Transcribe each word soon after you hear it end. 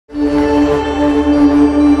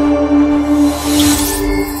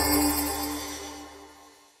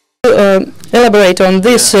elaborate on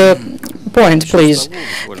this point, please.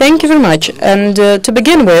 Thank you very much. And to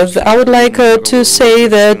begin with, I would like to say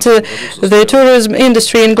that the tourism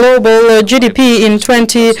industry in global GDP in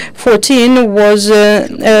 2014 was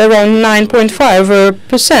around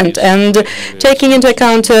 9.5%. And taking into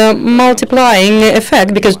account a multiplying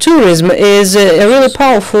effect, because tourism is a really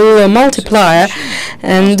powerful multiplier,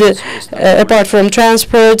 and apart from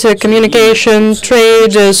transport, communication,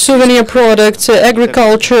 trade, souvenir products,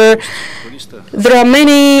 agriculture, there are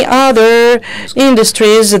many other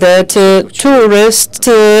industries that tourists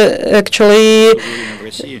actually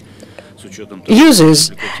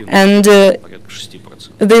uses, and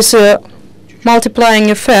this multiplying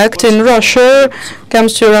effect in Russia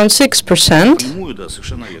comes to around 6%.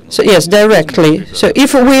 So yes, directly. So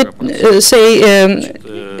if we say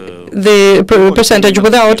the percentage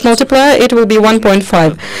without multiplier, it will be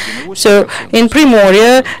 1.5. So in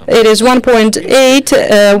Primorye, it is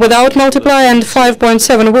 1.8 without multiplier and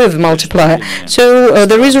 5.7 with multiplier. So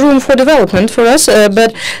there is room for development for us,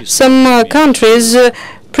 but some countries,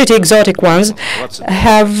 pretty exotic ones,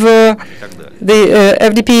 have the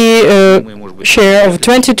FDP share of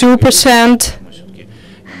 22%,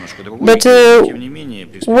 but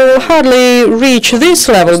we'll hardly reach this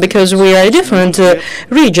level because we are a different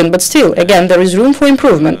region, but still, again, there is room for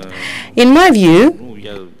improvement. In my view,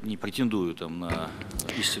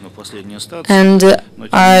 and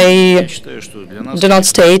I do not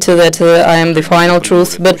state that I am the final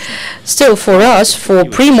truth, but still for us, for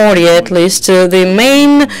Primorye at least, the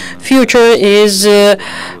main future is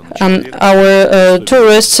our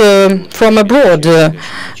tourists from abroad,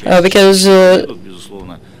 because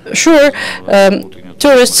sure,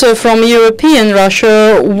 tourists from European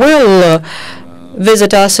Russia will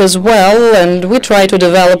visit us as well, and we try to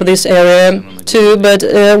develop this area too, but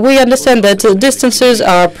we understand that distances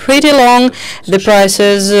are pretty long, the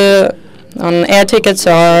prices on air tickets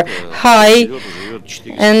are high,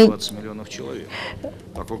 and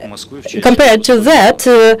compared to that,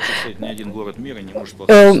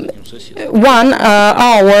 1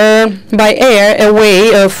 hour by air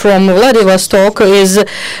away from Vladivostok is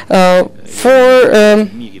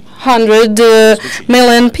 400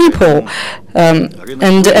 million people.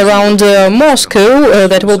 And around Moscow,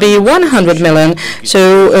 that will be 100 million.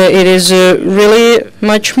 So it is really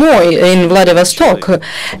much more in Vladivostok.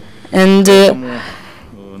 And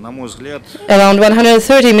around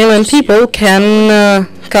 130 million people can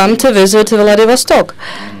come to visit Vladivostok.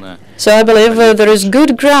 So I believe there is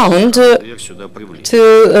good ground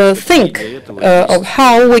to think of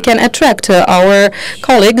how we can attract our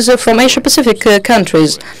colleagues from Asia-Pacific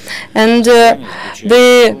countries. And the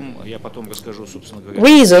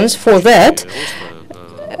reasons for that,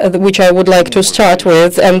 which I would like to start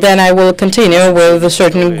with, and then I will continue with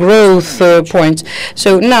certain growth points.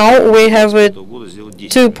 So now we have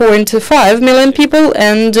 2.5 million people,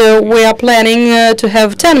 and we are planning to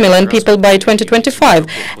have 10 million people by 2025.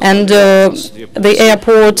 And the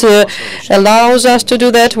airport allows us to do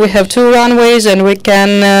that. We have 2 runways, and we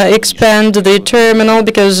can expand the terminal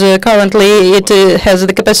because currently it has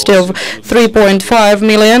the capacity of 3.5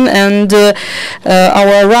 million, and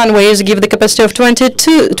our runways give the capacity of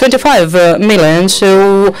 25 million.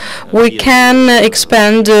 So we can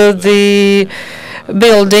expand the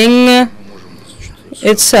building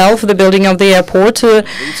itself, the building of the airport,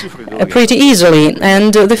 pretty easily.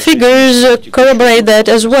 And the figures corroborate that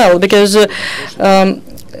as well, because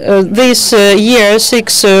this year,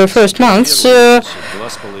 6 first months,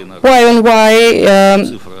 Y-on-Y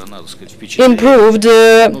improved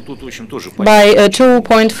by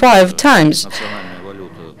 2.5 times.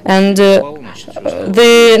 And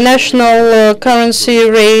the national currency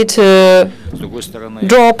rate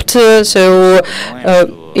dropped, so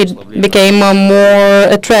it became more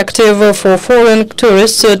attractive for foreign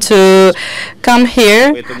tourists to come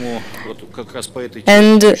here,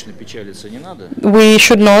 and we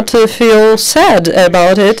should not feel sad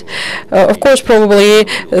about it. Of course, probably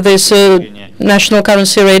this national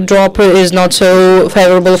currency rate drop is not so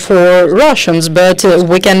favorable for Russians, but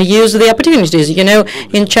we can use the opportunities. You know,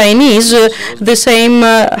 in Chinese, the same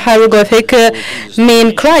hieroglyphic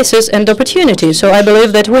mean crisis and opportunity. So I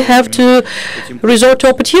believe that we have to resort to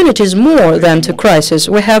opportunities more than to crisis.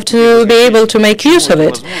 We have to be able to make use of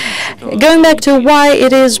it. Going back to why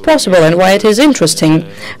it is possible and why it is interesting,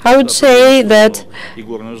 I would say that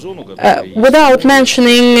without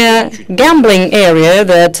mentioning gambling area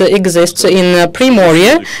that exists in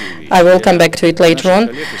Primorye, I will come back to it later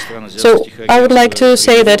on. So I would like to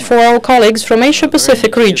say that for our colleagues from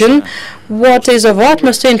Asia-Pacific region, what is of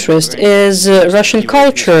utmost interest is Russian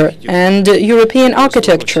culture and European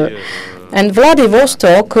architecture. And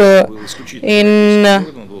Vladivostok, in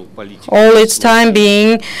all its time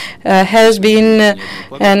being, has been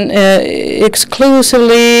an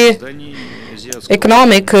exclusively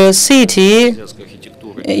economic city.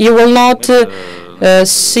 You will not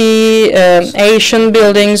see Asian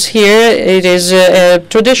buildings here. It is a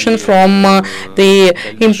tradition from the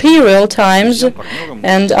imperial times,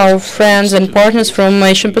 and our friends and partners from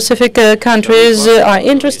Asian Pacific countries are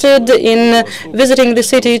interested in visiting the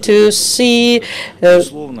city to see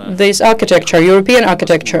this architecture, European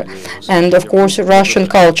architecture, and of course Russian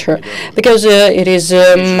culture, because it is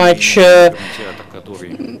much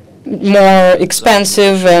more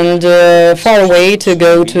expensive and far away to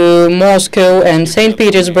go to Moscow and St.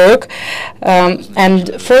 Petersburg.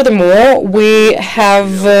 And furthermore, we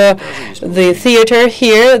have the theater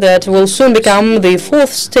here that will soon become the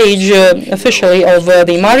fourth stage officially of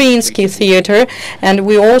the Mariinsky Theater, and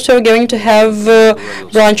we're also going to have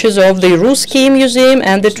branches of the Ruski Museum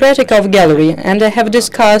and the Tretikov Gallery. And I have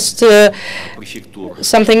discussed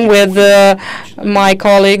something with my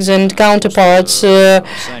colleagues and counterparts,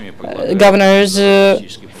 governors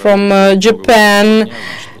from Japan,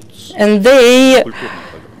 and they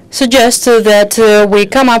suggest that we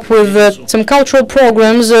come up with some cultural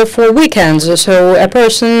programs for weekends. So a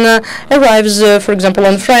person arrives, for example,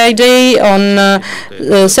 on Friday, on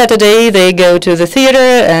Saturday they go to the theater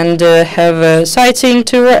and have a sightseeing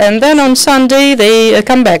tour, and then on Sunday they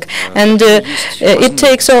come back. And it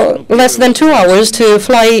takes less than 2 hours to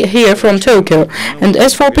fly here from Tokyo. And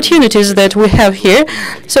as for opportunities that we have here,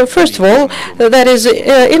 so first of all, that is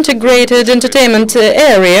integrated entertainment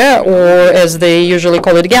area, or as they usually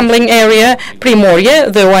call it, gambling area,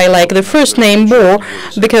 Primorye, though I like the first name more,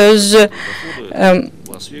 because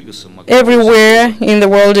everywhere in the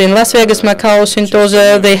world, in Las Vegas, Macau,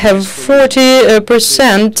 Sentosa, they have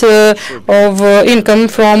 40% of income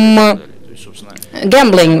from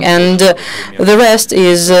gambling, and the rest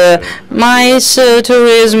is MICE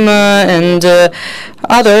tourism and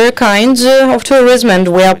other kinds of tourism, and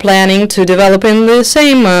we are planning to develop in the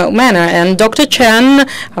same manner. And Dr. Chen,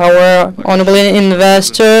 our honorable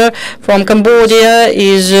investor from Cambodia,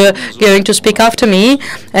 is going to speak after me,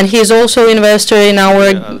 and he is also investor in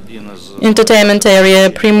our entertainment area,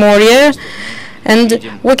 Primorye. And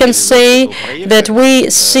we can say that we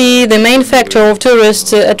see the main factor of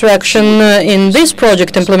tourist attraction in this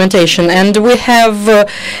project implementation, and we have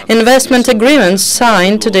investment agreements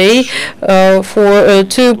signed today for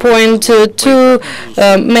 2.2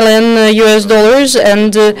 million US dollars,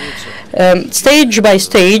 and stage by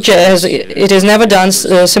stage, as it is never done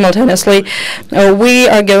simultaneously, we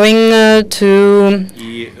are going to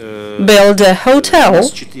build a hotel.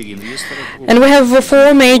 And we have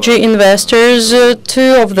 4 major investors,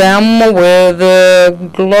 2 of them with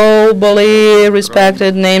globally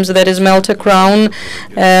respected names, that is Melter Crown,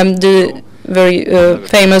 the very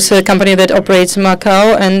famous company that operates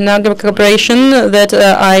Macau, and Naga Corporation that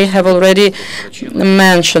I have already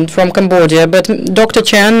mentioned from Cambodia. But Dr.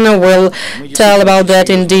 Chen will tell about that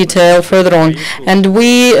in detail further on. And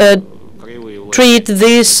we treat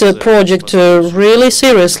this project really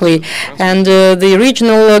seriously, and the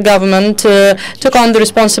regional government took on the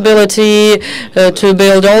responsibility to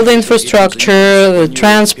build all the infrastructure, the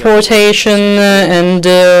transportation and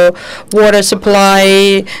water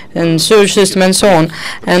supply and sewage system and so on.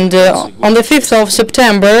 And on the 5th of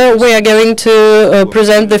September we are going to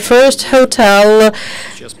present the first hotel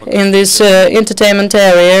in this entertainment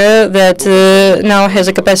area that now has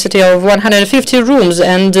a capacity of 150 rooms,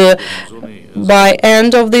 and by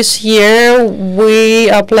end of this year we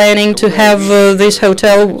are planning to have this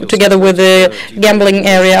hotel together with the gambling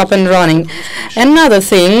area up and running. Another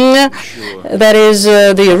thing, that is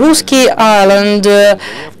the Ruski Island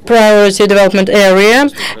priority development area.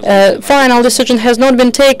 Final decision has not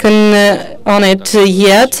been taken on it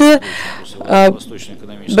yet,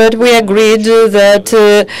 but we agreed that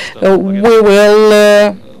we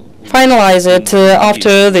will finalize it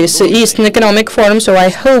after this Eastern Economic Forum, so I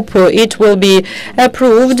hope it will be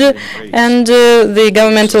approved, and the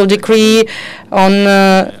governmental decree on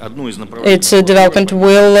its development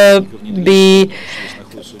will be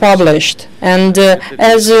published. And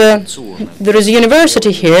as there is a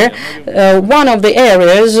university here, one of the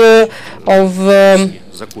areas of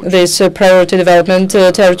this priority development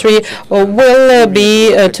territory will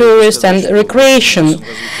be tourist and recreation,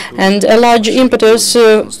 and a large impetus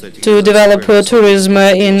to develop tourism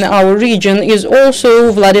in our region is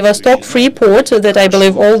also Vladivostok free port, that I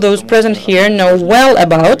believe all those present here know well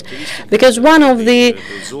about, because one of the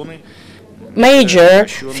major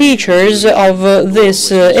features of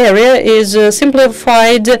this area is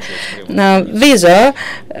simplified visa,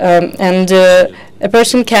 and a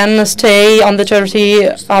person can stay on the territory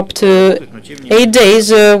up to 8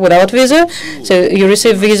 days without visa. So you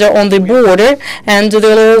receive visa on the border, and the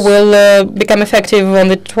law will become effective on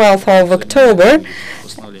the 12th of October.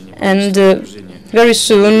 And very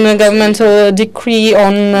soon, a governmental decree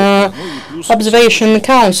on observation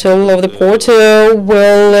council of the port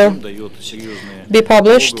will be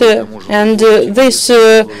published, and this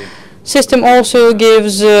system also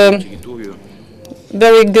gives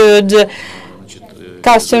very good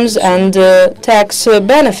customs and tax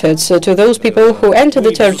benefits to those people who enter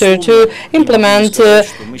the territory to implement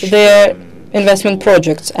their investment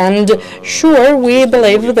projects. And sure, we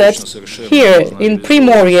believe that here in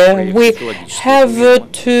Primorye we have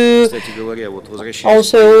to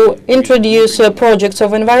also introduce projects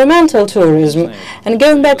of environmental tourism. And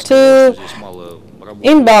going back to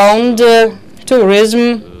inbound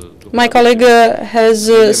tourism, my colleague has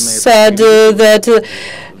said that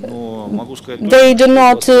they do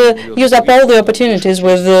not use up all the opportunities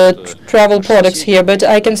with travel products here, but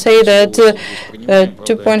I can say that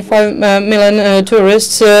 2.5 million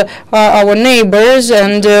tourists are our neighbors,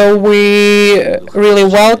 and we really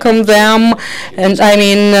welcome them. And I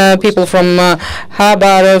mean people from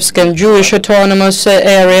Khabarovsk and Jewish autonomous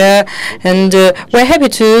area, and we're happy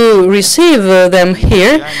to receive them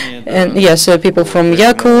here. And yes, people from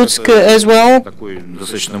Yakutsk as well.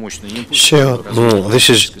 So this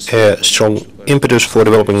is a strong impetus for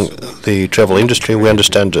developing the travel industry. We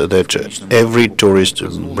understand that every tourist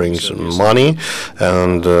brings money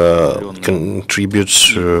and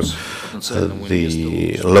contributes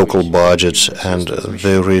the local budgets, and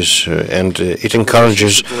it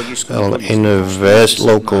encourages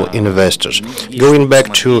local investors. Going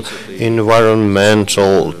back to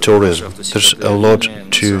environmental tourism, there's a lot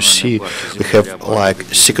to see. We have like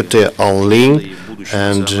Sikote Alling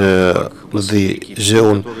and the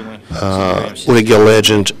zone Uriga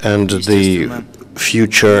Legend and the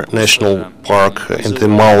future national park in the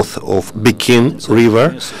mouth of Bikin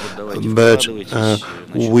River, but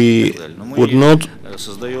we would not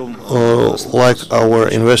like our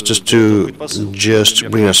investors to just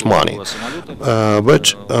bring us money.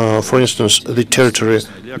 But, for instance, the territory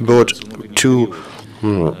bought two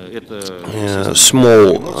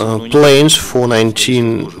small planes for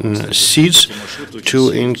 19 seats to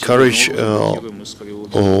encourage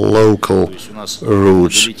local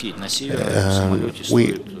routes.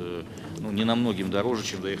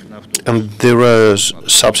 And there are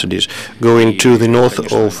subsidies. Going to the north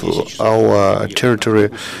of our territory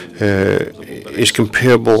is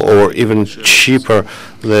comparable or even cheaper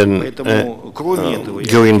than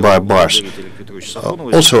going by bus.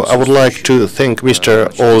 Also, I would like to thank Mr.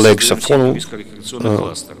 Oleg Safonov,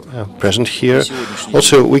 present here.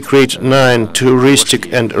 Also, we create 9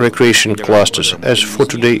 touristic and recreation clusters. As for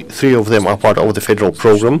today, 3 of them are part of the federal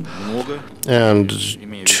program, and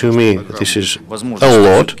to me this is a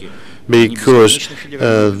lot, because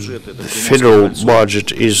the federal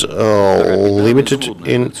budget is limited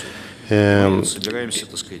in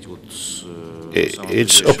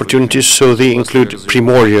its opportunities, so they include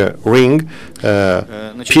Primorye Ring,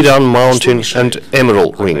 Pidan Mountain and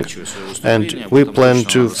Emerald Ring, and we plan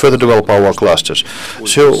to further develop our clusters.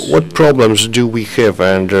 So what problems do we have?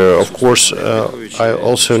 And of course I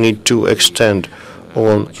also need to extend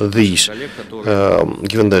on these,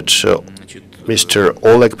 given that Mr.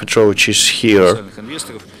 Oleg Petrovich is here,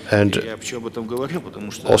 and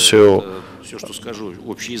also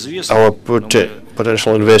our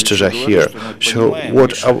potential investors are here. So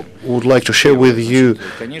what I would like to share with you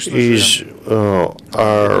is are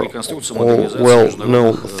all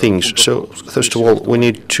well-known things. So first of all, we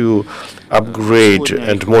need to upgrade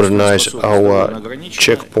and modernize our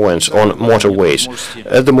checkpoints on motorways.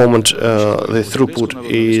 At the moment, the throughput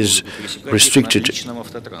is restricted,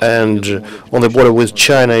 and on the border with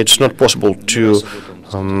China, it's not possible to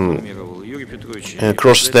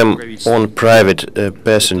cross them on private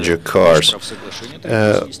passenger cars.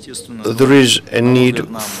 There is a need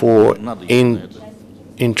for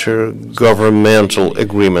intergovernmental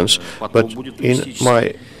agreements, but in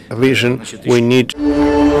my vision, we need